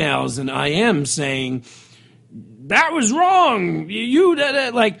emails and IMs saying, that was wrong. You did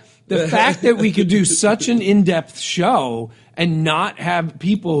it. Like, the fact that we could do such an in-depth show and not have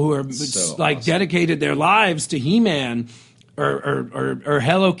people who are awesome. dedicated their lives to He-Man or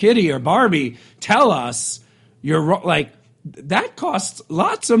Hello Kitty or Barbie tell us you're wrong. Like, that costs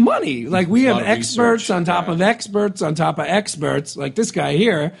lots of money. Like, we have lot of experts research, on top of experts on top of experts, like this guy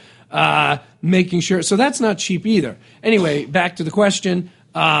here, making sure. So that's not cheap either. Anyway, back to the question.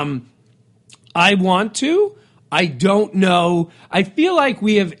 I want to. I don't know. I feel like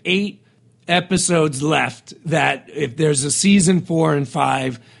we have 8 episodes left that if there's a season 4 and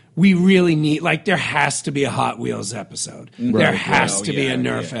 5, we really need, like, there has to be a Hot Wheels episode. There has to be a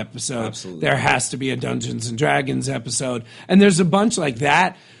Nerf episode. Absolutely. There has to be a Dungeons and Dragons episode. And there's a bunch like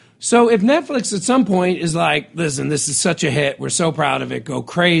that. So if Netflix at some point is like, listen, this is such a hit, we're so proud of it, go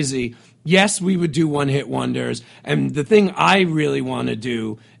crazy. Yes, we would do one-hit wonders. And the thing I really want to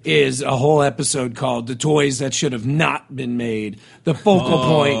do is a whole episode called The Toys That Should Have Not Been Made. The focal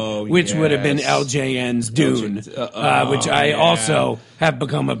point, which would have been yes. LJN's Dune, which I also have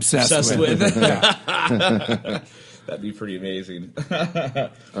become obsessed with. That'd be pretty amazing.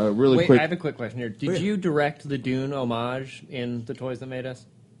 Really Wait, quick. I have a quick question here. Did you direct the Dune homage in The Toys That Made Us?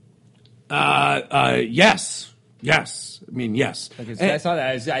 Yes. Yes. I mean, yes. Okay, I saw that.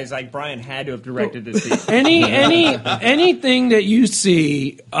 I was like, Brian had to have directed this scene. Anything that you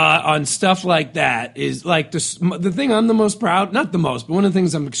see on stuff like that is like the thing I'm the most proud, not the most, but one of the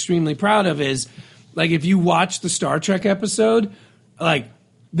things I'm extremely proud of is, like, if you watch the Star Trek episode, like,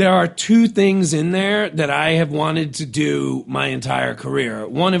 there are 2 things in there that I have wanted to do my entire career.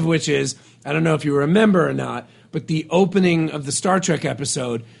 One of which is, I don't know if you remember or not, but the opening of the Star Trek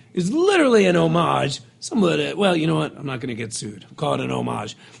episode is literally an homage. Well, you know what? I'm not going to get sued. I'll call it an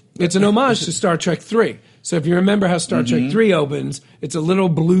homage. It's an homage to Star Trek 3. So if you remember how Star Trek 3 opens, it's a little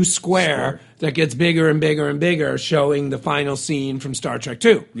blue square that gets bigger and bigger and bigger, showing the final scene from Star Trek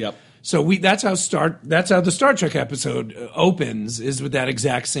 2. Yep. So that's how the Star Trek episode opens, is with that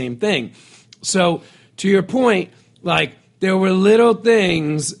exact same thing. So to your point, like, there were little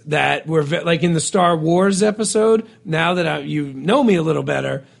things that were like in the Star Wars episode. Now that you know me a little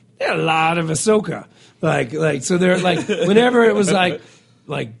better, there are a lot of Ahsoka. Like so they're like, whenever it was like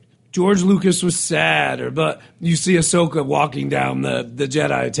George Lucas was sad, but you see Ahsoka walking down the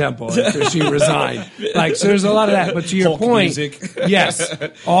Jedi Temple after she resigned. Like, so there's a lot of that. But to your Hulk point, music. yes,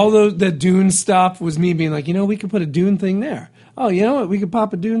 all the Dune stuff was me being like, we could put a Dune thing there. Oh, you know what? We could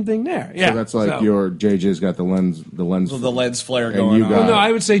pop a Dune thing there. Yeah, So that's like your JJ's got the lens. The lens flare And going you on. got- No,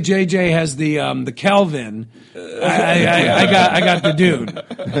 I would say JJ has the Kelvin. I got the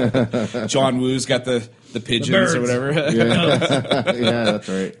Dune. John Woo's got the pigeons birds. or whatever. Yeah, that's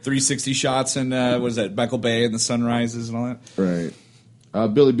right. 360 shots and what is that? Michael Bay and the sunrises and all that.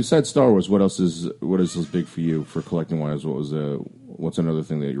 Right. Billy, besides Star Wars, what is big for you for collecting wise? What's another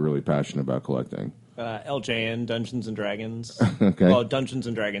thing that you're really passionate about collecting? LJN, Dungeons and Dragons. Okay. Well, Dungeons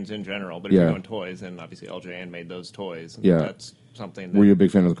and Dragons in general, but if Yeah. you're going toys, then obviously LJN made those toys. And Yeah. That's something that, Were you a big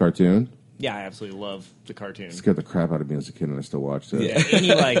fan of the cartoon? yeah, I absolutely love the cartoon. It scared the crap out of me as a kid, and I still watched it. Yeah,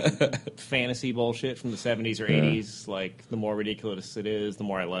 any like fantasy bullshit from the 70s or 80s, like the more ridiculous it is, the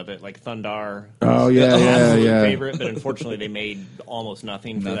more I love it. Like Thundar. Oh, is yeah, my yeah, absolute yeah. favorite, but unfortunately they made almost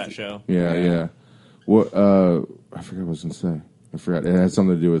nothing for that show. Yeah. What? I forgot what I was going to say. I forgot. It had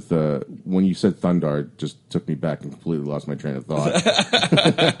something to do with when you said Thundar. It just took me back and completely lost my train of thought.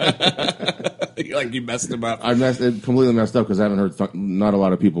 Like you messed him up. It completely messed up because I haven't heard not a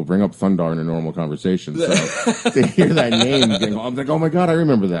lot of people bring up Thundar in a normal conversation. So to hear that name, I'm like, oh my god, I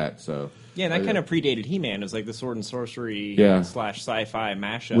remember that. So Yeah, and that kind of predated He-Man. It was like the sword and sorcery Yeah. / sci-fi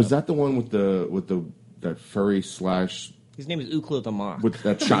mashup. was that the one with that furry / His name is Ukla the Mock. With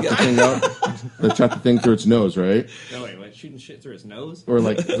that shot the thing out, that shot the thing through its nose, right? No, wait, shooting shit through his nose? Or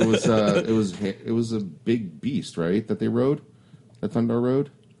like it was a big beast, right? That they rode, that Thundar rode.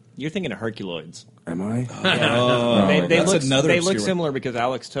 You're thinking of Herculoids. Am I? Oh, They that's another. look obscure one. similar because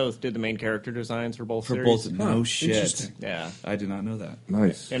Alex Toth did the main character designs for both For series. both. No shit. interesting. Yeah. I did not know that.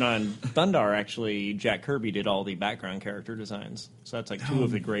 Nice. And on Thundar, actually, Jack Kirby did all the background character designs. So that's like two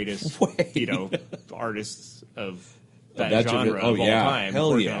of the greatest, artists of that genre Oh, of all yeah. time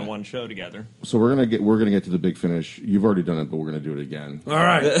Hell working yeah. on one show together. So we're gonna get to the big finish. You've already done it, but we're gonna do it again. All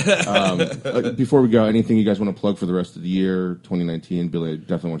right. Before we go, anything you guys want to plug for the rest of the year, 2019? Billy, I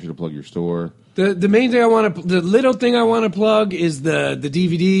definitely want you to plug your store. The main thing the little thing I want to plug is the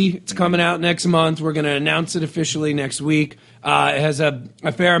DVD. It's coming out next month. We're going to announce it officially next week. It has a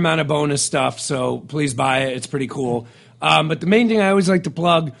fair amount of bonus stuff, so please buy it. It's pretty cool. But the main thing I always like to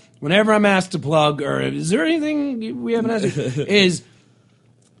plug, whenever I'm asked to plug, or is there anything we haven't asked, is,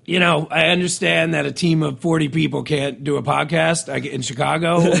 I understand that a team of 40 people can't do a podcast in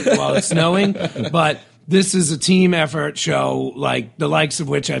Chicago while it's snowing, but this is a team effort show, like the likes of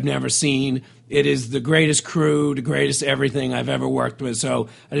which I've never seen. It is the greatest crew, the greatest everything I've ever worked with. So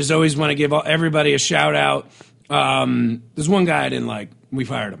I just always want to give everybody a shout out. There's one guy I didn't like. We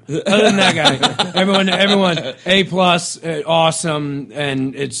fired him. Other than that guy, everyone, A+, awesome,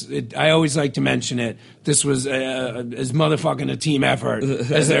 and I always like to mention it. This was as motherfucking a team effort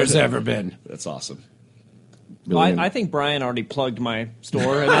as there's ever been. That's awesome. Well, Billy, I think Brian already plugged my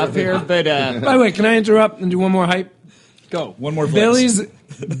store enough here, but By the way, can I interrupt and do one more hype? go. One more. Billy's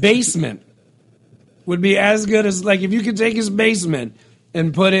basement would be as good as, like, if you could take his basement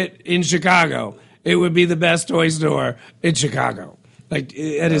and put it in Chicago, it would be the best toy store in Chicago. Like,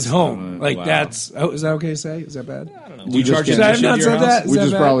 at his home. Like, wow. that's... Oh, is that okay to say? Is that bad? I don't know. we just charge you Should I have admission not to your said house? that? Is we that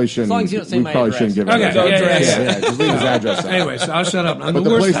just bad? probably shouldn't. long as you don't say we my probably shouldn't address. give Okay, it. yeah. Just leave his address out. Anyway, so I'll shut up. I'm But the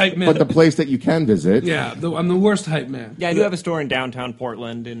worst hype man. but the place that you can visit. Yeah, I'm the worst hype man. Yeah, I do have a store in downtown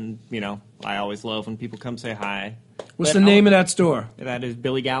Portland, and, I always love when people come say hi. What's But the name of that store? That is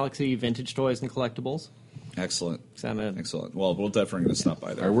Billy Galaxy Vintage Toys and Collectibles. Excellent. Sounded Excellent. Well, we'll definitely going to stop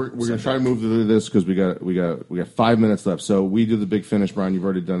by there. All right, we're going to try to move through this because we got 5 minutes left. So we do the big finish, Brian. You've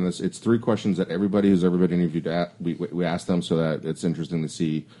already done this. It's 3 questions that everybody who's ever been interviewed we ask them, so that it's interesting to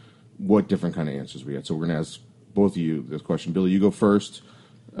see what different kind of answers we get. So we're going to ask both of you this question. Billy, you go first.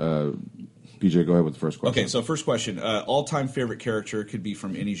 PJ, go ahead with the first question. Okay, so first question. All-time favorite character could be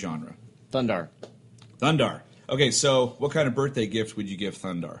from any genre. Thundar. Thundar. Okay, so what kind of birthday gift would you give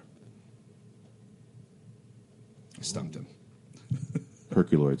Thundar? I stumped him.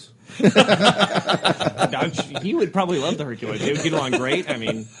 Herculoids. He would probably love the Herculoids. They would get along great. I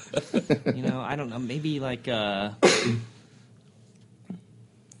mean, I don't know. Maybe like the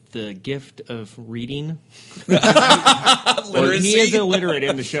gift of reading. He is illiterate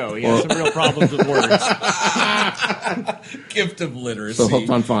in the show. He has some real problems with words. Gift of literacy. So hooked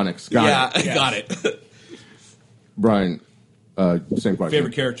on phonics. Got it. Got it. Brian, same question.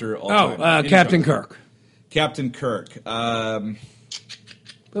 Favorite character all time. Any Captain genre. Kirk. Captain Kirk. By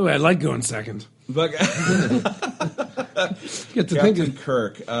the way, I'd like going second. But Get to Captain thinking.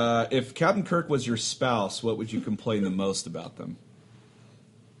 Kirk. If Captain Kirk was your spouse, what would you complain the most about them?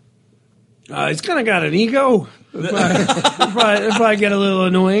 He's kind of got an ego. If I get a little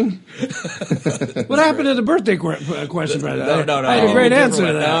annoying. What happened to the birthday question, brother? No. I had a great answer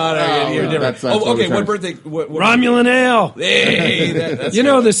to that. No, you're different. That's what okay, we're what trying birthday? What Romulan ale. Hey, that's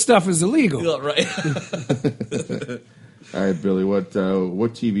This stuff is illegal. right. All right, Billy. What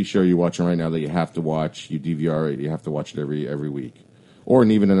TV show are you watching right now that you have to watch? You DVR it. You have to watch it every week, or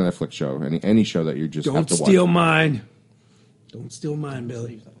even a Netflix show. Any show that you just have Don't to steal watch. mine. Don't steal mine,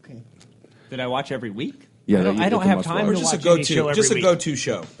 Billy. Okay. Did I watch every week? Yeah, I don't have time Or to just a watch any show go-to, every just a week. go-to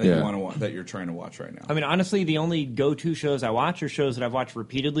show that Yeah. you want to watch, that you're trying to watch right now. I mean, honestly, the only go-to shows I watch are shows that I've watched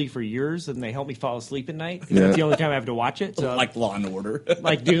repeatedly for years, and they help me fall asleep at night. 'Cause Yeah. That's the only time I have to watch it. So, like Law and Order.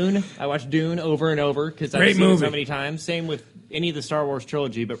 like Dune, I watch Dune over and over because I've Great seen it movie. so many times. Same with any of the Star Wars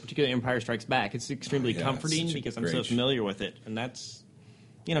trilogy, but particularly Empire Strikes Back. It's extremely Yeah, comforting it's because I'm great. so familiar with it, and that's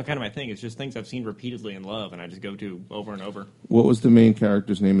kind of my thing. It's just things I've seen repeatedly and love, and I just go to over and over. What was the main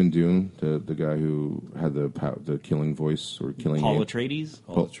character's name in Dune? The guy who had the killing voice or killing Paul name? Atreides,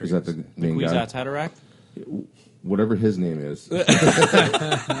 Paul, is that the main guy? Kwisatz Haderach. Whatever his name is.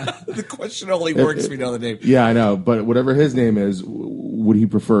 The question only works if we know the name. Yeah, I know, but whatever his name is, would he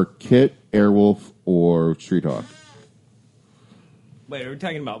prefer Kit, Airwolf, or Street Hawk? Wait, are we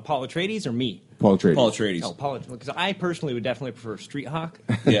talking about Paul Atreides or me? Paul Atreides. Paul Atreides. Oh, Paul, because I personally would definitely prefer Street Hawk.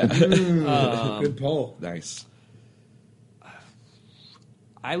 Yeah. Good poll. Nice.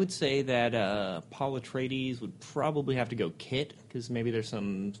 I would say that Paul Atreides would probably have to go Kit, because maybe there's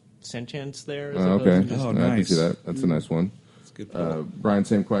some sentience there. As opposed Okay. to just- Oh, I can nice. see that. That's a nice one. That's a good pull. Brian,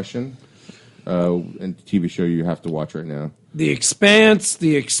 same question. And TV show you have to watch right now. The Expanse,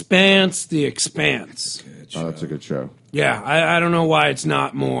 The Expanse, The Expanse. Oh, that's a good show. Yeah, I don't know why it's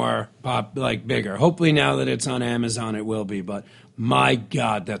not more bigger. Hopefully now that it's on Amazon, it will be. But my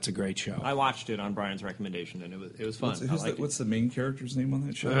God, that's a great show. I watched it on Brian's recommendation, and it was fun. I liked What's the main character's name on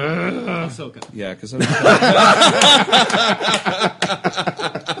that show? Ahsoka. Yeah, because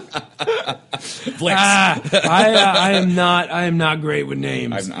I am not great with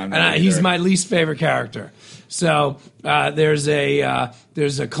names. I'm not He's either. my least favorite character. So there's a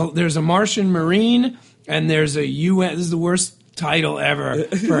Martian Marine, and there's a UN. This is the worst title ever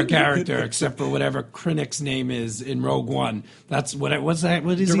for a character, except for whatever Krennic's name is in Rogue One. That's what's that?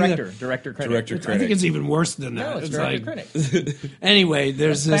 What is Director he? Krennic. Director I think Krennic. it's even worse than that. No, it's Director Krennic. Anyway,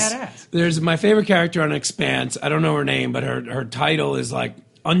 there's That's this. badass. There's my favorite character on Expanse. I don't know her name, but her title is like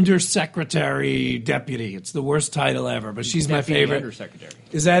Undersecretary Deputy. It's the worst title ever, but she's my Deputy favorite. Undersecretary.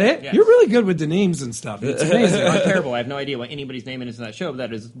 Is that it? Yes. You're really good with the names and stuff. It's amazing. I'm terrible. I have no idea what anybody's name is in that show, but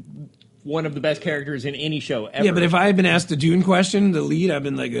that is one of the best characters in any show ever. Yeah, but if I had been asked a Dune question, the lead, I've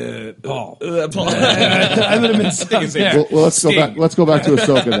been like, Paul. I would have been stuck there. Well, let's go back. Let's go back to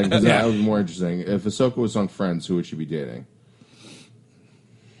Ahsoka then, because that was more interesting. If Ahsoka was on Friends, who would she be dating?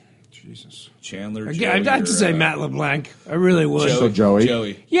 Jesus. Chandler. I'd Joey, have to say Matt LeBlanc. I really would. So Joey.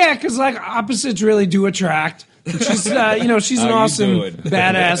 Joey. Yeah, because like opposites really do attract. She's, she's an How you awesome, doing?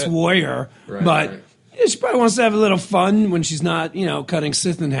 badass warrior, Right, but right. yeah, she probably wants to have a little fun when she's not, cutting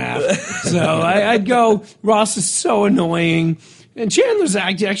Sith in half. So I'd go. Ross is so annoying, and Chandler's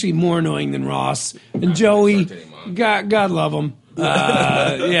actually more annoying than Ross. And Joey, God love him.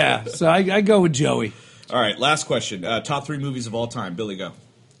 Yeah, so I go with Joey. All right, last question. Top 3 movies of all time. Billy, go.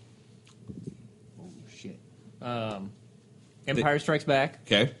 Shit. Empire Strikes Back.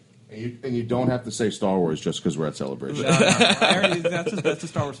 Okay. And you don't have to say Star Wars just because we're at Celebration. That's a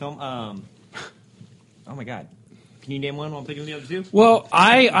Star Wars film. Oh my God. Can you name one while I'm thinking of the other two? Well,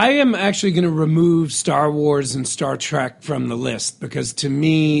 I am actually going to remove Star Wars and Star Trek from the list because to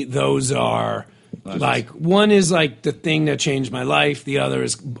me those are like one is like the thing that changed my life. The other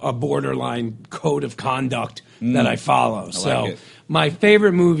is a borderline code of conduct that I follow. So it. my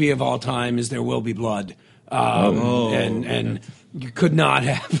favorite movie of all time is There Will Be Blood. And you could not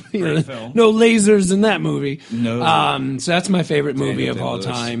have film. no lasers in that movie. No. So that's my favorite movie Daniel of all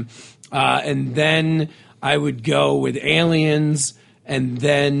Day-Lewis. time. And then I would go with Aliens, and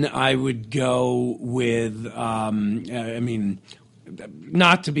then I would go with, not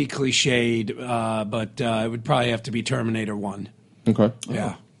to be cliched, but it would probably have to be Terminator 1. Okay.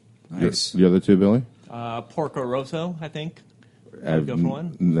 Yeah. Nice. The other two, Billy? Porco Rosso, I think. I've go for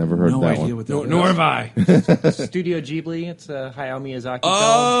one. never heard No that idea one. what that No, is. nor have I. Studio Ghibli. It's a Hayao Miyazaki film.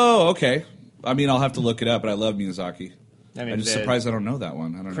 Oh, okay. I mean, I'll have to look it up, but I love Miyazaki. I mean, I'm just the surprised I don't know that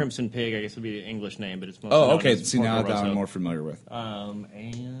one. I don't know. Crimson Pig, I guess, would be the English name, but it's mostly Oh, known okay. as See, now Porco that I'm Rosso. more familiar with.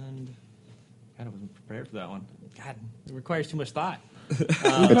 And God, I wasn't prepared for that one. God, it requires too much thought.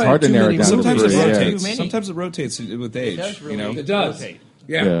 It's hard to Too narrow many it down to Sometimes it three. rotates. Too many. Sometimes it rotates with age. does really You know, It does. rotate.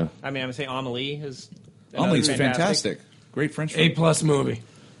 Yeah. Yeah. I mean, I would say Amelie is. another Amelie's fantastic. Great French film. A+ movie.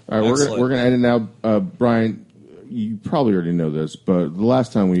 All right, Excellent. we're gonna end it now. Brian, you probably already know this, but the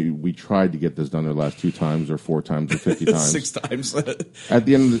last time we tried to get this done, the last 2 times or 4 times or 50 times. 6 times. At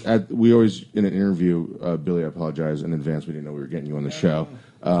the end, we always in an interview. Billy, I apologize in advance. We didn't know we were getting you on the show,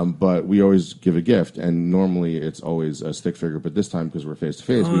 but we always give a gift, and normally it's always a stick figure. But this time, because we're face to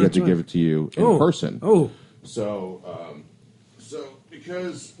face, we get that's to right. give it to you in person. Oh. So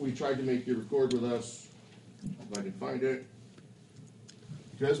because we tried to make you record with us, if I can find it.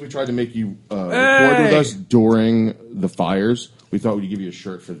 Because we tried to make you record with Hey! us during the fires, we thought we'd give you a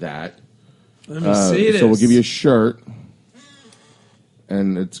shirt for that. Let me see this. So we'll give you a shirt,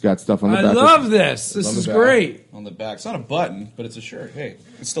 and it's got stuff on the I back. love this. This on the is back. great. On the back. It's not a button, but it's a shirt. Hey,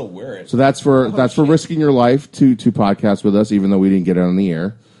 you can still wear it. So that's for risking your life to podcast with us, even though we didn't get it on the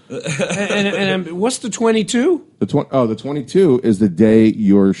air. And what's the 22? The 22 is the day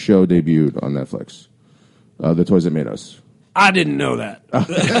your show debuted on Netflix. The Toys That Made Us. I didn't know that.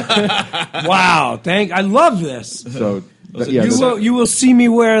 Wow. I love this. So You will see me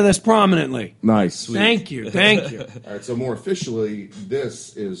wear this prominently. nice. Thank you. All right, so more officially,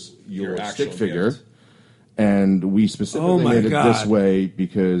 this is your actual stick figure. gift. And we Oh specifically my made it this God. way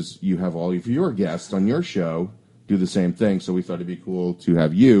because you have all of your guests on your show do the same thing. So we thought it'd be cool to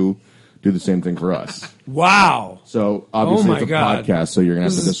have you do the same thing for us. Wow. So obviously Oh my it's a God. podcast, so you're gonna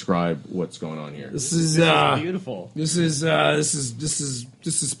have to This is- describe what's going on here. This is Beautiful. This is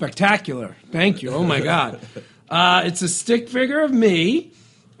spectacular. Thank you. Oh my God. It's a stick figure of me.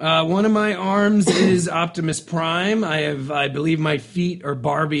 One of my arms is Optimus Prime. I believe my feet are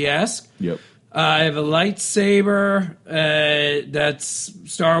Barbie-esque. Yep. I have a lightsaber. That's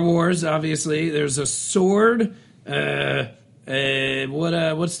Star Wars, obviously. There's a sword.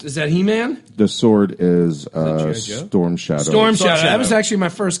 What's is that? He-Man? The sword is Joe? Storm Shadow. Storm Shadow. Shadow. That was actually my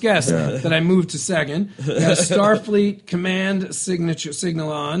first guess that I moved to second. Got a Starfleet command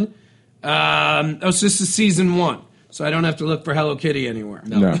signal on. So this is season 1, so I don't have to look for Hello Kitty anywhere.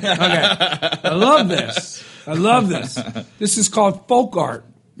 No. Okay. I love this. This is called folk art.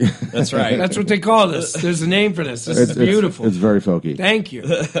 That's right. That's what they call this. There's a name for this. This is beautiful. It's very folky. Thank you.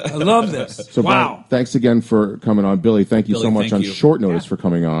 I love this. So Wow. Brian, thanks again for coming on. Billy, thank you Billy, so much thank on you. short notice for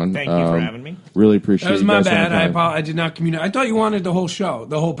coming on. Thank you for having me. Really appreciate That was you my guys taking bad. time. I did not communicate. I thought you wanted the whole show,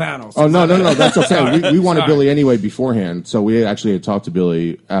 the whole panel. Oh, no, that's okay. We wanted Sorry. Billy anyway beforehand, so we actually had talked to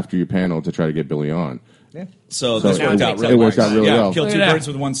Billy after your panel to try to get Billy on. So this So worked it- out really it worked nice. out really yeah, well. Kill Look two at that. birds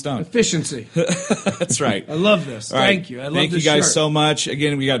with one stone. Efficiency. That's right. I love this. All right. Thank you. I love Thank you this guys shirt. so much.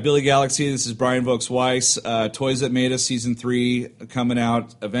 Again, we got Billy Galaxy. This is Brian Vokes Weiss. Toys That Made Us Season 3 coming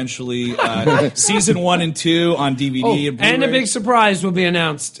out eventually. Season 1 and 2 on DVD Oh, and Blu-ray. and a big surprise will be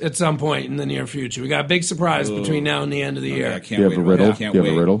announced at some point in the near future. We got a big surprise between now and the end of the Yeah, I year. can't Do you have wait. a riddle? I Do can't you have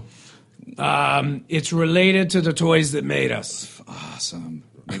wait. a riddle? It's related to the toys that made us. Awesome.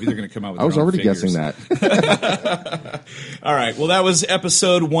 Maybe they're going to come out with I was their own already figures. guessing that. All right. Well, that was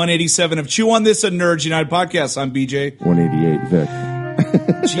episode 187 of Chew on This, a Nerds United podcast. I'm BJ. 188,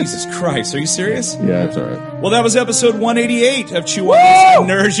 Vic. Jesus Christ. Are you serious? Yeah, it's all right. Well, that was episode 188 of Chew on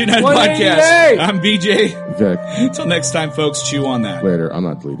This, a Nerds United 188! podcast. I'm BJ. Vic, Until next time, folks, chew on that. later. I'm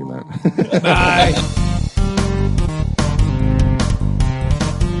not deleting that. Bye.